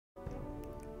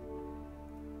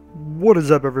What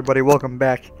is up, everybody? Welcome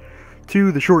back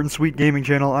to the Short and Sweet Gaming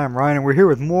channel. I'm Ryan, and we're here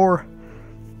with more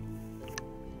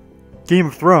Game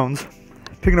of Thrones.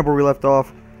 Picking up where we left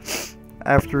off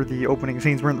after the opening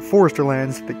scenes. We're in the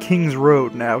Forresterlands, the King's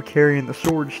Road now, carrying the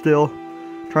sword still.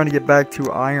 Trying to get back to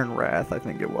Ironrath, I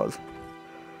think it was.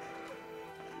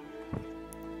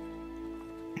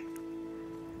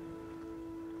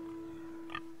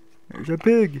 There's a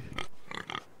pig.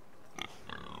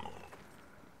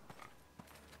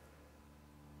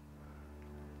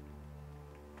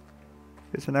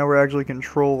 Okay, so now we're actually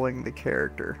controlling the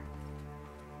character.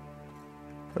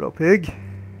 Hello, pig.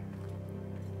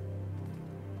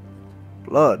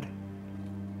 Blood.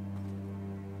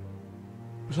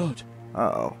 Blood.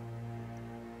 Uh-oh.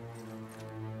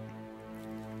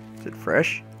 Is it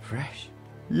fresh? Fresh?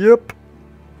 Yep.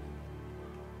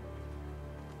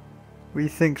 We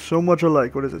think so much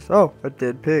alike. What is this? Oh, a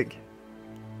dead pig.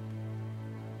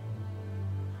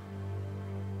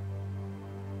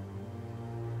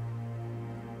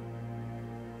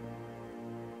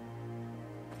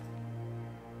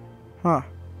 Huh.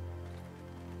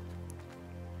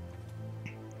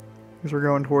 Guess we're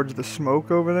going towards the smoke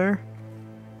over there.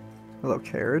 Hello,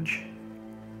 carriage.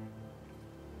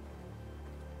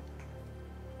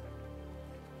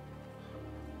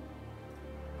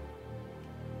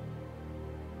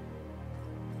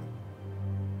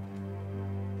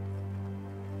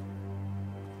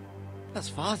 That's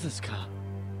Father's car.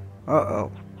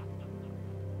 Uh-oh.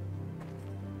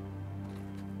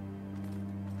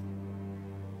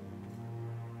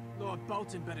 Lord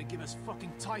Bolton better give us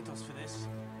fucking titles for this.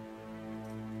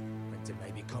 Winter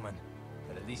may be coming,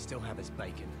 but at least he'll have his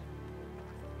bacon.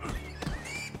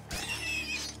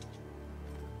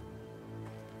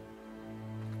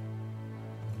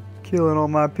 Killing all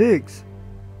my pigs.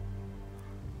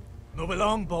 Move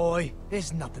along, boy.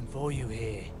 There's nothing for you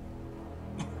here.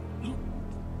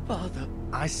 Father,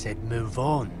 I said move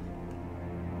on.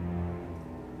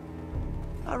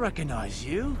 I recognize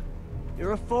you.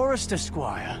 You're a Forrester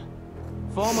squire.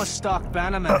 Former Stark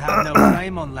bannermen have no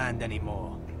claim on land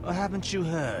anymore. Or haven't you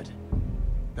heard?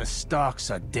 The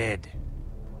Starks are dead.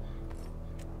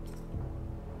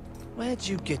 Where'd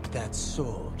you get that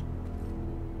sword?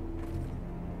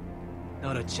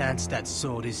 Not a chance that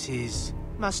sword is his.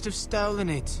 Must have stolen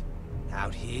it.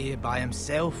 Out here by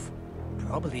himself.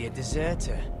 Probably a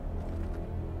deserter.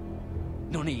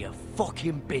 None of your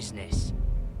fucking business.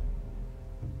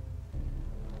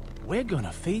 We're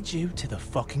gonna feed you to the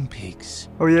fucking pigs.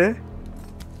 Oh, yeah?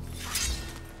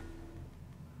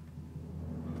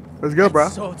 Let's go, bro.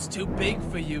 That sword's too big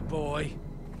for you, boy.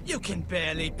 You can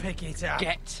barely pick it up.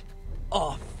 Get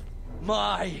off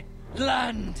my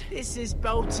land! This is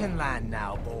Bolton land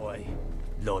now, boy.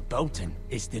 Lord Bolton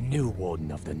is the new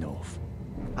Warden of the North.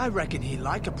 I reckon he'd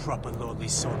like a proper lordly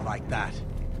sword like that.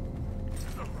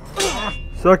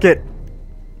 Suck it.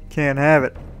 Can't have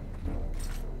it.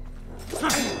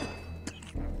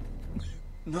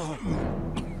 No.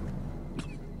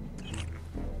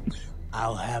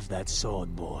 I'll have that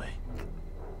sword, boy.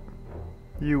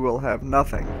 You will have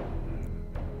nothing.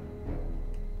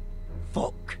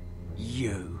 Fuck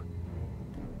you.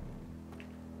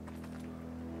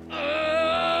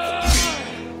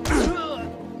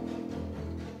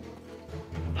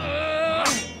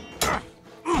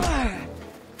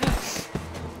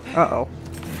 Uh-oh.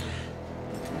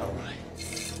 Alright.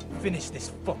 Finish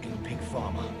this fucking pig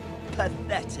farmer.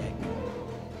 Pathetic.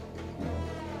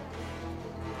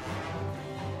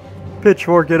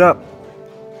 Pitchfork it up.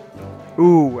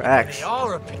 Ooh, axe.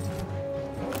 You're a pig.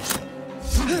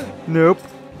 Nope.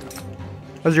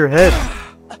 How's your head?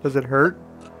 Does it hurt?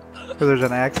 Because there's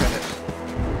an axe in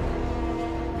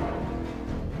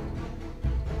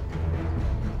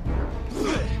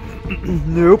it.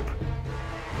 Nope.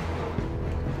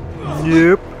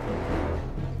 Nope.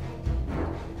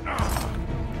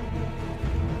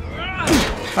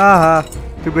 Haha.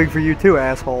 Too big for you too,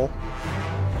 asshole.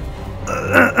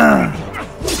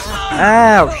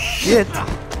 Ow, shit.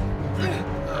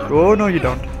 Oh, no you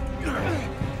don't.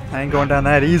 I ain't going down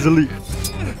that easily.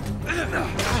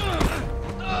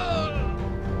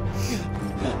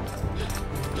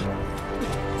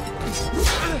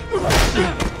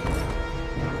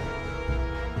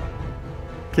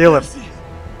 Kill him.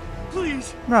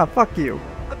 Please, Nah, fuck you.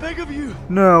 I beg of you.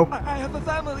 No. I have a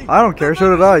family. I don't care, so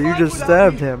did I. You just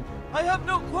stabbed him. I have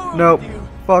no quarrel Nope. with you.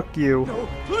 Fuck you. No,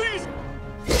 please.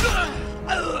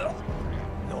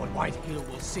 Lord Whitehill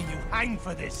will see you hang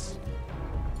for this.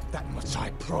 That much I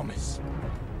promise.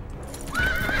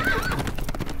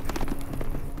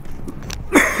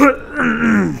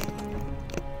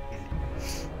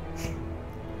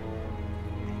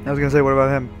 I was gonna say, what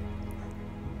about him?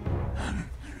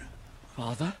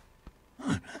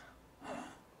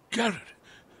 Garrett,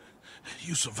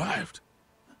 you survived.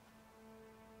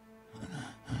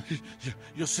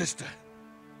 Your sister.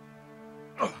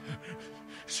 Oh,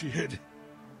 she hid.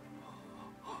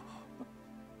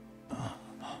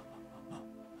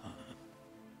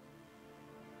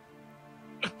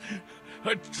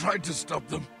 I tried to stop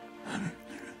them.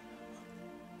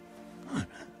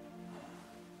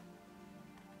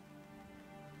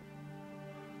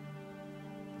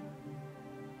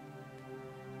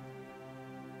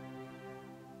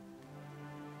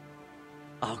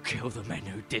 I'll kill the men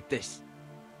who did this.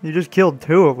 You just killed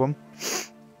 2 of them.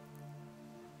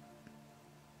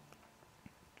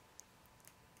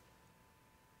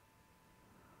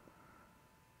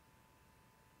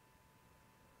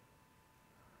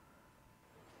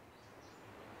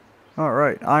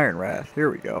 Alright, Ironwrath. Here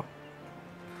we go.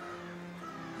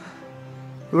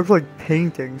 It looks like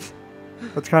paintings.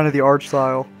 That's kind of the art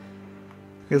style.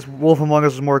 Because Wolf Among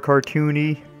Us was more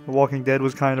cartoony. The Walking Dead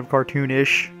was kind of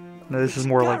cartoonish. No, this is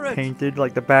more like painted.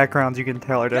 Like the backgrounds you can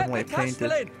tell are definitely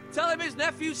painted. Tell him his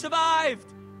nephew survived.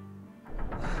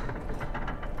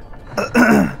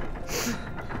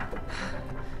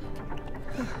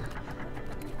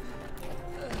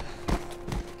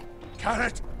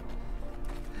 Garrett!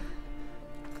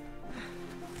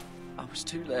 I was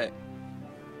too late.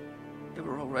 They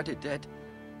were already dead.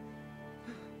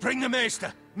 Bring the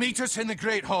Maester! Meet us in the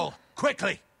Great Hall!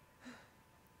 Quickly!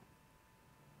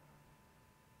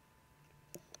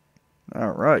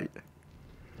 Alright.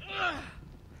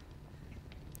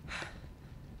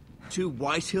 2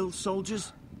 Whitehill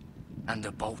soldiers? And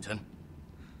a Bolton.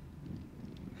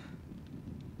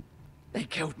 They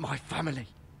killed my family.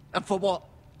 And for what?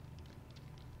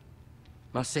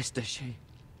 My sister,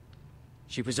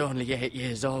 she was only 8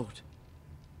 years old.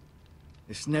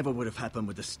 This never would have happened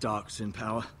with the Starks in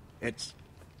power. It's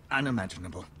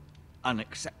unimaginable.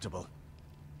 Unacceptable.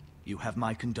 You have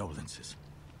my condolences.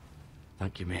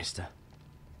 Thank you, Maester.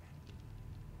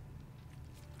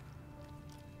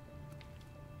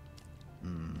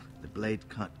 The blade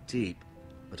cut deep,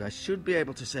 but I should be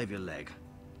able to save your leg.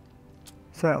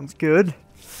 Sounds good.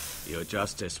 Your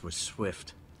justice was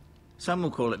swift. Some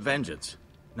will call it vengeance.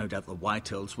 No doubt the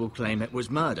Whitehills will claim it was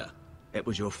murder. It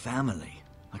was your family.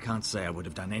 I can't say I would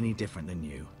have done any different than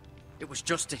you. It was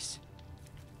justice.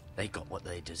 They got what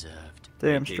they deserved.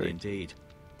 Damn Indeed, straight. indeed.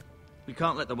 We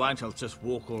can't let the Whitehills just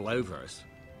walk all over us.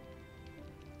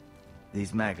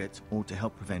 These maggots ought to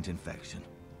help prevent infection.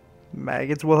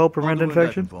 Maggots will help prevent Hold the window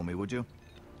infection? open for me, would you?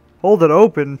 Hold it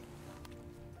open.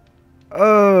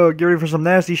 Oh, get ready for some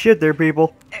nasty shit there,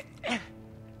 people.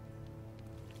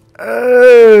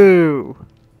 Oh.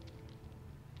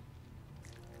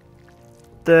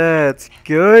 That's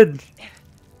good.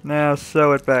 Now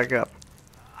sew it back up.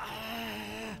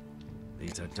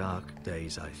 These are dark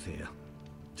days, I fear.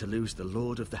 To lose the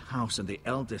lord of the house and the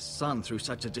eldest son through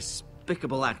such a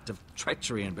despicable act of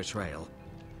treachery and betrayal.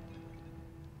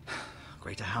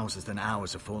 Greater houses than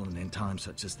ours have fallen in times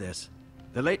such as this.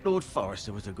 The late Lord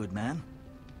Forrester was a good man.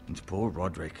 And poor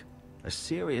Roderick. A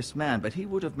serious man, but he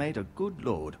would have made a good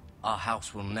lord. Our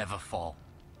house will never fall.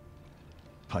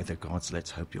 By the gods,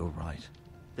 let's hope you're right.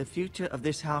 The future of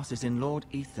this house is in Lord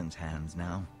Ethan's hands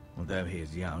now, although he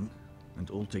is young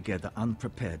and altogether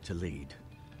unprepared to lead.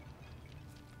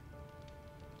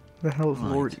 The hell is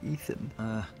Right. Lord Ethan?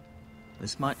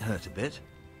 This might hurt a bit.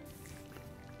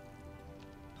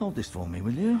 Hold this for me,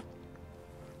 will you?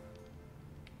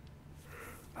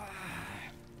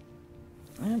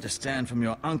 I understand from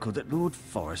your uncle that Lord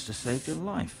Forrester saved your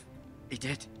life. He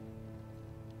did.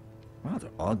 Rather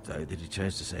odd, though, that he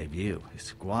chose to save you, his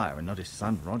squire, and not his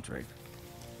son Roderick.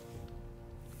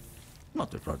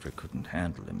 Not that Roderick couldn't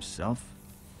handle himself.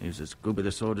 He was as good with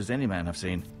a sword as any man I've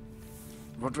seen.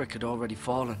 Roderick had already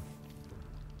fallen.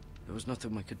 There was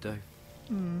nothing we could do.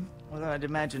 Although I'd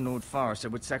imagine Lord Forrester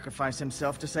would sacrifice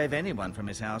himself to save anyone from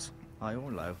his house, high or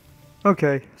low.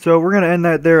 Okay, so we're going to end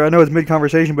that there. I know it's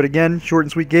mid-conversation, but again, short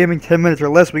and sweet gaming, 10 minutes or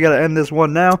less. We got to end this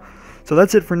one now. So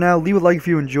that's it for now. Leave a like if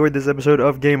you enjoyed this episode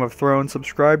of Game of Thrones.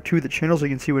 Subscribe to the channel so you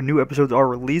can see when new episodes are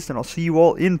released. And I'll see you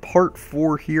all in part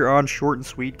 4 here on Short and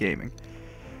Sweet Gaming.